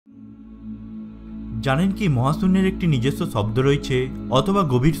জানেন কি মহাশূন্যের একটি নিজস্ব শব্দ রয়েছে, অথবা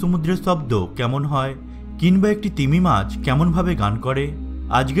গভীর সমুদ্রের শব্দ কেমন হয়, কিংবা একটি তিমি মাছ কেমনভাবে গান করে?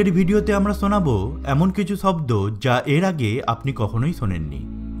 আজকের ভিডিওতে আমরা শোনাবো এমন কিছু শব্দ যা এর আগে আপনি কখনোই শোনেননি।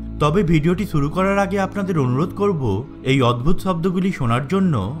 তবে ভিডিওটি শুরু করার আগে আপনাদের অনুরোধ করব, এই অদ্ভুত শব্দগুলি শোনার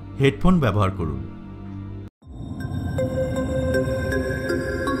জন্য হেডফোন ব্যবহার করুন।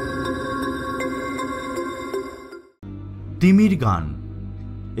 তিমির গান।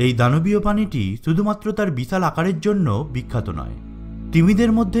 এই দানবীয় প্রাণীটি শুধুমাত্র তার বিশাল আকারের জন্য বিখ্যাত নয়।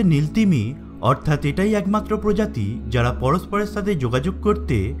 তিমিদের মধ্যে নীলতিমি অর্থাৎ এটাই একমাত্র প্রজাতি যারা পরস্পরের সাথে যোগাযোগ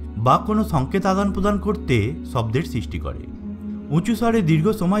করতে বা কোনো সংকেত আদান প্রদান করতে শব্দের সৃষ্টি করে। উঁচু স্বরে দীর্ঘ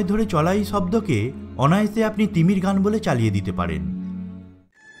সময় ধরে চলা এই শব্দকে অনায়াসে আপনি তিমির গান বলে চালিয়ে দিতে পারেন।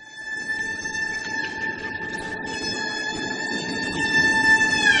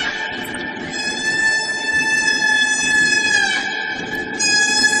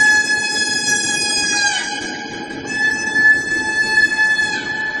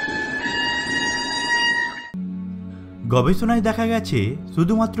 গবেষণায় দেখা গেছে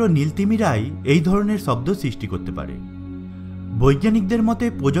শুধুমাত্র নীলতিমিরাই এই ধরনের শব্দ সৃষ্টি করতে পারে। বৈজ্ঞানিকদের মতে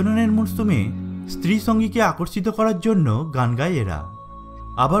প্রজননের মরশুমে স্ত্রী সঙ্গীকে আকর্ষিত করার জন্য গান গায় এরা।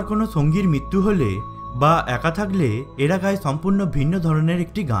 আবার কোনো সঙ্গীর মৃত্যু হলে বা একা থাকলে এরা গায় সম্পূর্ণ ভিন্ন ধরনের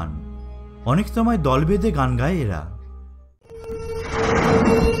একটি গান। অনেক সময় দল বেঁধে গান গায় এরা।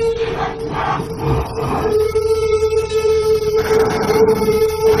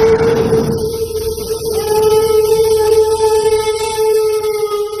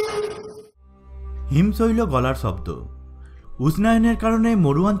 হিমশৈল গলার শব্দ। উষ্ণায়নের কারণে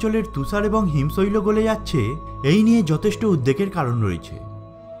মরুঅঞ্চলের তুষার এবং হিমশৈল গলে যাচ্ছে, এই নিয়ে যথেষ্ট উদ্বেগের কারণ রয়েছে।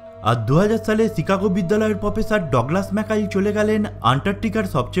 আর 2000 সালে শিকাগো বিদ্যালয়ের প্রফেসর ডগলাস ম্যাকাইল চলে গেলেন আন্টার্কটিকার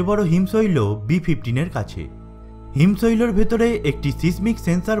সবচেয়ে বড় হিমশৈল B-15 কাছে। হিমশৈলের ভেতরে একটি সিসমিক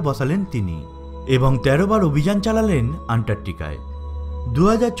সেন্সার বসালেন তিনি এবং 13 বার অভিযান চালালেন আন্টার্কটিকায়।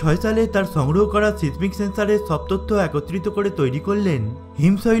 2006 সালে তার সংগ্রহ করা সিসমিক সেন্সারের সব তথ্য একত্রিত করে তৈরি করলেন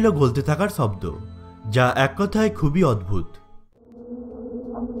হিমশৈল গলতে থাকার শব্দ, যা এক কথায় খুবই অদ্ভুত।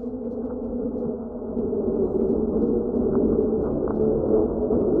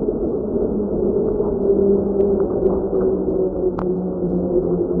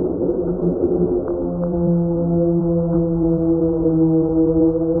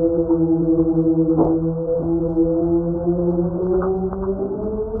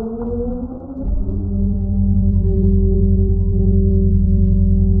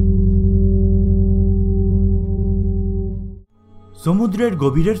 সমুদ্রের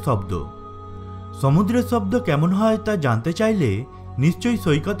গভীরের শব্দ। সমুদ্রের শব্দ কেমন হয় তা জানতে চাইলে নিশ্চয়ই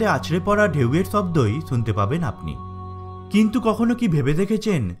সৈকতে আছড়ে পড়া ঢেউয়ের শব্দই শুনতে পাবেন আপনি। কিন্তু কখনো কি ভেবে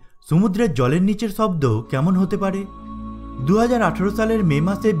দেখেছেন সমুদ্রের জলের নিচের শব্দ কেমন হতে পারে? 2018 সালের মে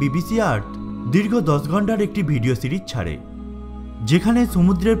মাসে BBC আর্থ দীর্ঘ 10 ঘন্টার একটি ভিডিও সিরিজ ছাড়ে, যেখানে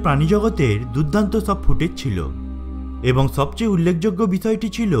সমুদ্রের প্রাণীজগতের দুর্দান্ত সব ফুটেজ ছিল। এবং সবচেয়ে উল্লেখযোগ্য বিষয়টি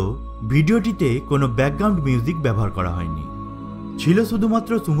ছিল ভিডিওটিতে কোনো ব্যাকগ্রাউন্ড মিউজিক ব্যবহার করা হয়নি। ছিল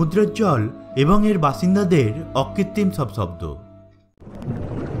শুধুমাত্র সমুদ্রের জল এবং এর বাসিন্দাদের অকৃত্রিম সব শব্দ।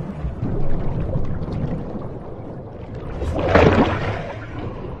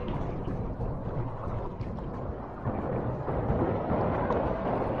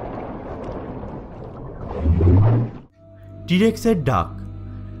 টিরেক্সের ডাক।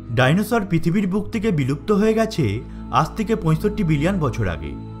 ডাইনোসর পৃথিবীর বুক থেকে বিলুপ্ত হয়ে গেছে আজ থেকে 65 বিলিয়ন বছর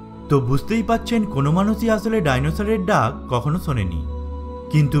আগে। তো বুঝতেই পাচ্ছেন কোনো মানুষই আসলে ডাইনোসরের ডাক কখনো শোনেনি।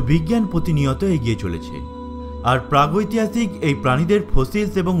 কিন্তু বিজ্ঞান প্রতিনিয়ত এগিয়ে চলেছে, আর প্রাগৈতিহাসিক এই প্রাণীদের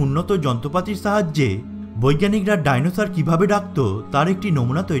ফসিলস এবং উন্নত যন্ত্রপাতির সাহায্যে বৈজ্ঞানিকরা ডাইনোসর কিভাবে ডাকত তার একটি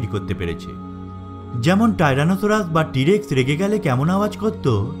নমুনা তৈরি করতে পেরেছে। যেমন টাইরানোসরাস বা টিরেক্স রেগে গেলে কেমন আওয়াজ করত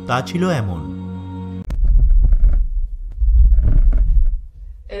তা ছিল এমন।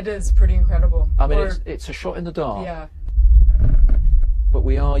 It is pretty incredible. I mean, it's a shot in the dark. Yeah. But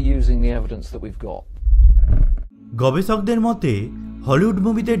we are using the evidence that we've got. গবেষকদের মতে হলিউড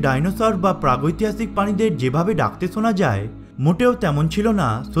মুভিতে ডাইনোসর বা প্রাগৈতিহাসিক প্রাণীদের যেভাবে ডাকতে শোনা যায় মোটেও তেমন ছিল না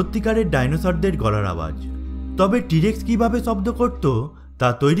সত্যিকারের ডাইনোসরদের গলার আওয়াজ। তবে টিরেক্স কিভাবে শব্দ করত তা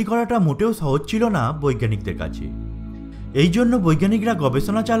তৈরি করাটা মোটেও সহজ ছিল না বৈজ্ঞানিকদের কাছে। এই জন্য বৈজ্ঞানিকরা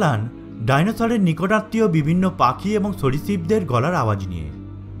গবেষণা চালান ডাইনোসরের নিকটাত্মীয় বিভিন্ন পাখি এবং সরীসৃপদের গলার আওয়াজ নিয়ে।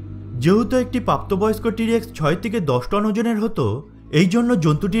 যেহেতু একটি প্রাপ্তবয়স্ক টিরেক্স 6 থেকে 10 টন ওজনের হতো, এই জন্য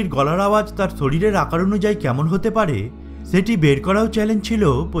জন্তুটির গলার আওয়াজ তার শরীরের আকার অনুযায়ী কেমন হতে পারে সেটি বের করাও চ্যালেঞ্জ ছিল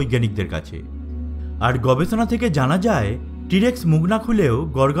বৈজ্ঞানিকদের কাছে। আর গবেষণা থেকে জানা যায় টিরেক্স মুখ না খুলেও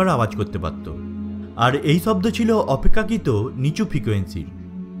গড়গড় আওয়াজ করতে পারত, আর এই শব্দ ছিল অপেক্ষাকৃত নিচু ফ্রিকোয়েন্সির।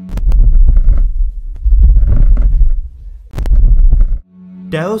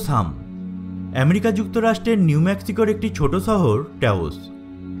 ট্যাওসাম। আমেরিকা যুক্তরাষ্ট্রের নিউ মেক্সিকোর একটি ছোট শহর ট্যাওস।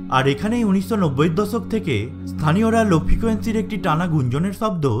 আর এখানেই 1990-এর দশক থেকে স্থানীয়রা লো ফ্রিকোয়েন্সির একটি টানা গুঞ্জনের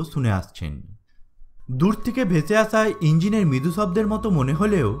শব্দ শুনে আসছেন। দূর থেকে ভেসে আসা ইঞ্জিনের মৃদু শব্দের মতো মনে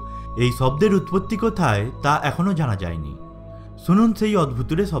হলেও এই শব্দের উৎপত্তি কোথায় তা এখনও জানা যায়নি। শুনুন সেই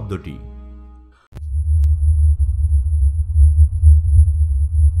অদ্ভুতুরে শব্দটি।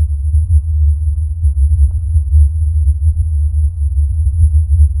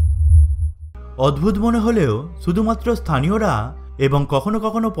 অদ্ভুত মনে হলেও শুধুমাত্র স্থানীয়রা এবং কখনো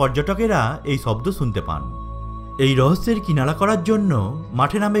কখনো পর্যটকেরা এই শব্দ শুনতে পান। এই রহস্যের কিনারা করার জন্য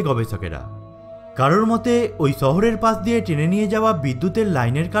মাঠে নামে গবেষকেরা। কারোর মতে ওই শহরের পাশ দিয়ে টেনে নিয়ে যাওয়া বিদ্যুতের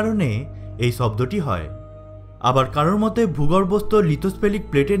লাইনের কারণে এই শব্দটি হয়। আবার কারোর মতে ভূগর্ভস্থ লিথোস্ফেরিক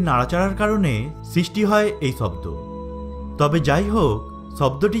প্লেটের নাড়াচাড়ার কারণে সৃষ্টি হয় এই শব্দ। তবে যাই হোক,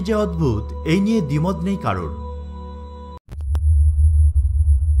 শব্দটি যে অদ্ভুত এই নিয়ে দ্বিমত নেই কারোর।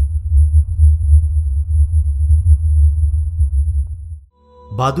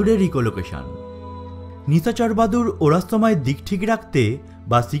 বাদুড়ের ইকোলোকেশন। নিশাচর বাদুড় ওড়ার সময় দিক ঠিক রাখতে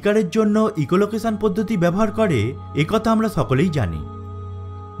বা শিকারের জন্য ইকোলোকেশন পদ্ধতি ব্যবহার করে একথা আমরা সকলেই জানি।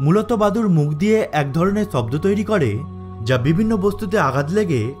 মূলত বাদুড় মুখ দিয়ে এক ধরনের শব্দ তৈরি করে যা বিভিন্ন বস্তুতে আঘাত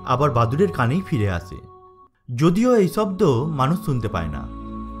লেগে আবার বাদুড়ের কানেই ফিরে আসে। যদিও এই শব্দ মানুষ শুনতে পায় না,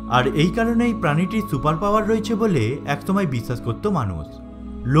 আর এই কারণেই প্রাণীটির সুপার পাওয়ার রয়েছে বলে একসময় বিশ্বাস করত মানুষ।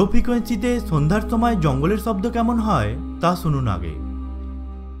 লো ফ্রিকোয়েন্সিতে সন্ধ্যার সময় জঙ্গলের শব্দ কেমন হয় তা শুনুন আগে।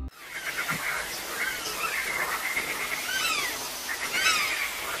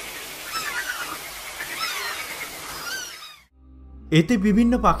 এতে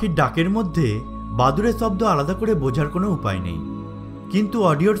বিভিন্ন পাখির ডাকের মধ্যে বাদুড়ের শব্দ আলাদা করে বোঝার কোনো উপায় নেই, কিন্তু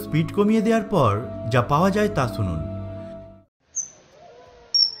অডিওর স্পিড কমিয়ে দেওয়ার পর যা পাওয়া যায় তা শুনুন।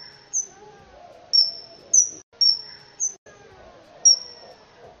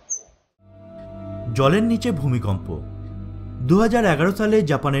 জলের নিচে ভূমিকম্প। 2011 সালে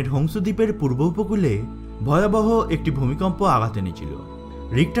জাপানের হোংসু দ্বীপের পূর্ব উপকূলে ভয়াবহ একটি ভূমিকম্প আঘাত এনেছিল।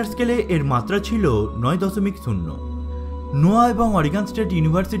 রিক্টার স্কেলে এর মাত্রা ছিল 9.0। নোয়া এবং অরিগান স্টেট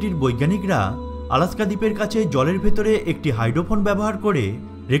ইউনিভার্সিটির বৈজ্ঞানিকরা আলাস্কা দ্বীপের কাছে জলের ভেতরে একটি হাইড্রোফোন ব্যবহার করে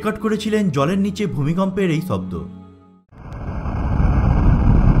রেকর্ড করেছিলেন জলের নিচে ভূমিকম্পের এই শব্দ।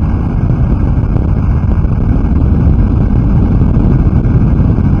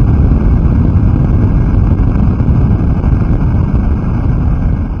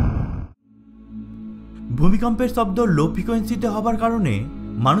 ভূমিকম্পের শব্দ লো ফ্রিকোয়েন্সিতে হবার কারণে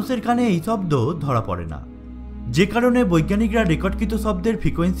মানুষের কানে এই শব্দ ধরা পড়ে না, যে কারণে বৈজ্ঞানিকরা রেকর্ডকৃত শব্দের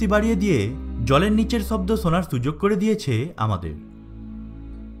ফ্রিকোয়েন্সি বাড়িয়ে দিয়ে জলের নিচের শব্দ শোনার সুযোগ করে দিয়েছে আমাদের।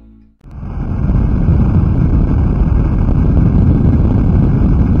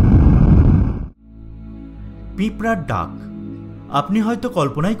 পিঁপড়ার ডাক। আপনি হয়তো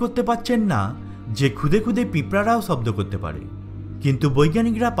কল্পনাই করতে পারছেন না যে খুদে খুদে পিঁপড়ারাও শব্দ করতে পারে, কিন্তু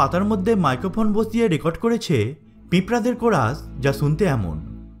বৈজ্ঞানিকরা পাতার মধ্যে মাইক্রোফোন বসিয়ে রেকর্ড করেছে পিঁপড়াদের কোরাস, যা শুনতে এমন।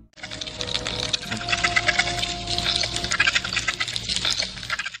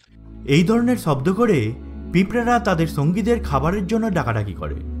 এই ধরনের শব্দ করে পিঁপড়ারা তাদের সঙ্গীদের খাবারের জন্য ডাকাডাকি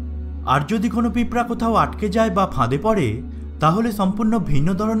করে। আর যদি কোনো পিঁপড়া কোথাও আটকে যায় বা ফাঁদে পড়ে, তাহলে সম্পূর্ণ ভিন্ন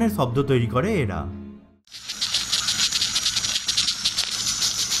ধরনের শব্দ তৈরি করে এরা।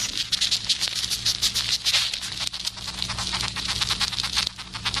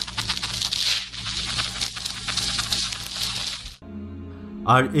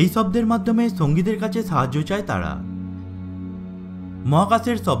 আর এই শব্দের মাধ্যমে সঙ্গীদের কাছে সাহায্য চায় তারা।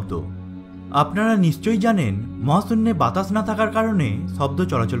 মহাকাশের শব্দ। আপনারা নিশ্চয়ই জানেন মহাশূন্যে বাতাস না থাকার কারণে শব্দ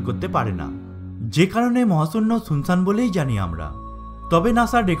চলাচল করতে পারে না, যে কারণে মহাশূন্য শুনশান বলেই জানি আমরা। তবে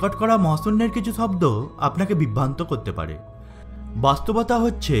নাসার রেকর্ড করা মহাশূন্যের কিছু শব্দ আপনাকে বিভ্রান্ত করতে পারে। বাস্তবতা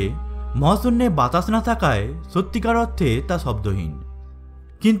হচ্ছে মহাশূন্যে বাতাস না থাকায় সত্যিকার অর্থে তা শব্দহীন,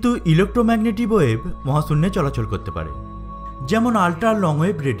 কিন্তু ইলেকট্রোম্যাগনেটিক ওয়েভ মহাশূন্যে চলাচল করতে পারে, যেমন আল্ট্রা লং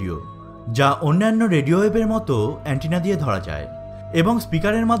ওয়েভ রেডিও, যা অন্যান্য রেডিও ওয়েভের মতো অ্যান্টিনা দিয়ে ধরা যায় এবং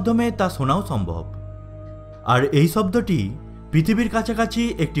স্পিকারের মাধ্যমে তা শোনাও সম্ভব। আর এই শব্দটি পৃথিবীর কাছাকাছি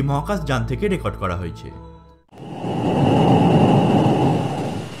একটি মহাকাশ যান থেকে রেকর্ড করা হয়েছে।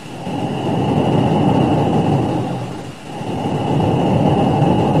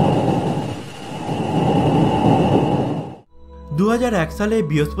 সালে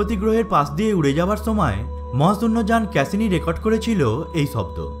বৃহস্পতি গ্রহের পাশ দিয়ে উড়ে যাওয়ার সময় মহাশূন্যযান ক্যাসিনি রেকর্ড করেছিল এই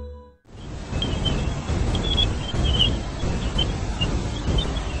শব্দ।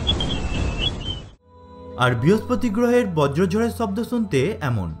 আর বৃহস্পতি গ্রহের বজ্রঝড়ের শব্দ শুনতে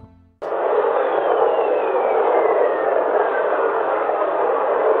এমন।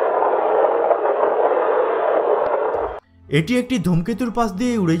 এটি একটি ধূমকেতুর পাশ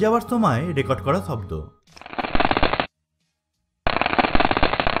দিয়ে উড়ে যাওয়ার সময় রেকর্ড করা শব্দ।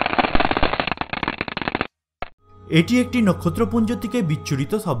 এটি একটি নক্ষত্রপুঞ্জ থেকে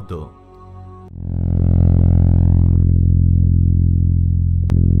বিচ্ছুরিত শব্দ।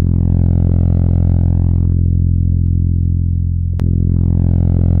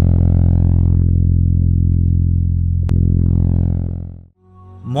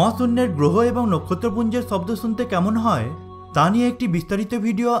 মহাশূন্যের গ্রহ এবং নক্ষত্রপুঞ্জের শব্দ শুনতে কেমন হয় তা নিয়ে একটি বিস্তারিত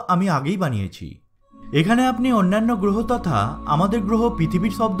ভিডিও আমি আগেই বানিয়েছি। এখানে আপনি অন্যান্য গ্রহ তথা আমাদের গ্রহ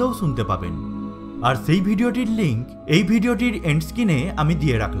পৃথিবীর শব্দও শুনতে পাবেন, আর সেই ভিডিওটির লিঙ্ক এই ভিডিওটির এন্ড স্ক্রিনে আমি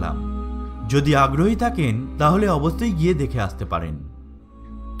দিয়ে রাখলাম। যদি আগ্রহী থাকেন তাহলে অবশ্যই গিয়ে দেখে আসতে পারেন।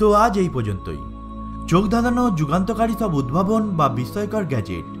 তো আজ এই পর্যন্তই। চোখ ধাঁধানো যুগান্তকারী সব উদ্ভাবন বা বিস্ময়কর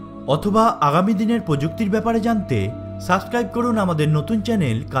গ্যাজেট অথবা আগামী দিনের প্রযুক্তির ব্যাপারে জানতে সাবস্ক্রাইব করুন আমাদের নতুন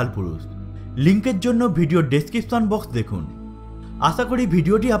চ্যানেল কালপুরুষ। লিঙ্কের জন্য ভিডিওর ডেসক্রিপশন বক্স দেখুন। আশা করি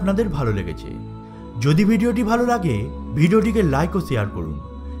ভিডিওটি আপনাদের ভালো লেগেছে। যদি ভিডিওটি ভালো লাগে ভিডিওটিকে লাইক ও শেয়ার করুন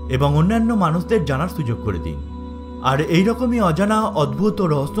এবং অন্যান্য মানুষদের জানার সুযোগ করে দিন। আর এইরকমই অজানা, অদ্ভুত ও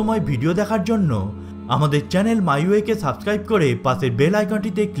রহস্যময় ভিডিও দেখার জন্য আমাদের চ্যানেল মাইওয়েকে সাবস্ক্রাইব করে পাশের বেল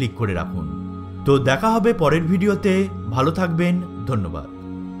আইকনটিতে ক্লিক করে রাখুন। তো দেখা হবে পরের ভিডিওতে। ভালো থাকবেন। ধন্যবাদ।